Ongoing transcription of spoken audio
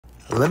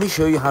Let me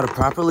show you how to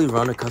properly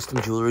run a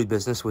custom jewelry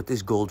business with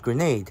this gold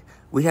grenade.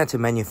 We had to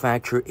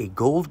manufacture a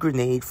gold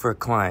grenade for a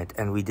client,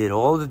 and we did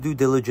all the due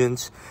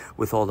diligence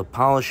with all the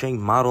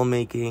polishing, model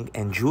making,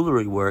 and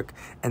jewelry work,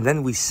 and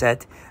then we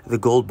set the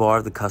gold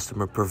bar the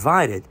customer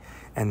provided.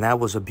 And that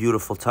was a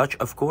beautiful touch,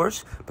 of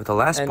course, but the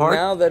last part...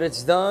 And now that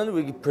it's done,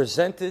 we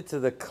present it to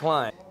the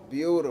client.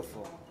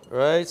 Beautiful.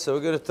 Right, so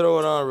we're gonna throw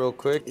it on real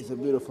quick. It's a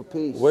beautiful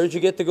piece. Where did you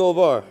get the gold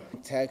bar?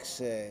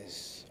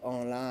 Texas.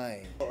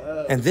 Online.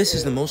 And this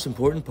is the most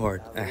important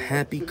part, a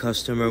happy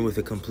customer with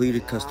a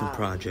completed custom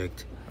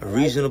project. A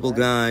reasonable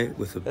guy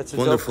with a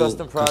wonderful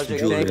custom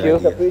project. Thank you.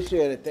 I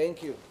appreciate it.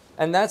 Thank you.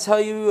 And that's how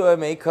you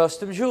make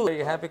custom jewelry. Are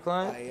you happy,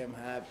 client? I am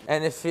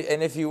happy.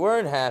 And if you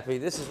weren't happy,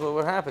 this is what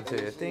would happen to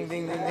you. Ding,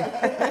 ding, ding,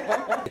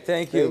 ding.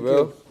 Thank you,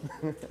 bro.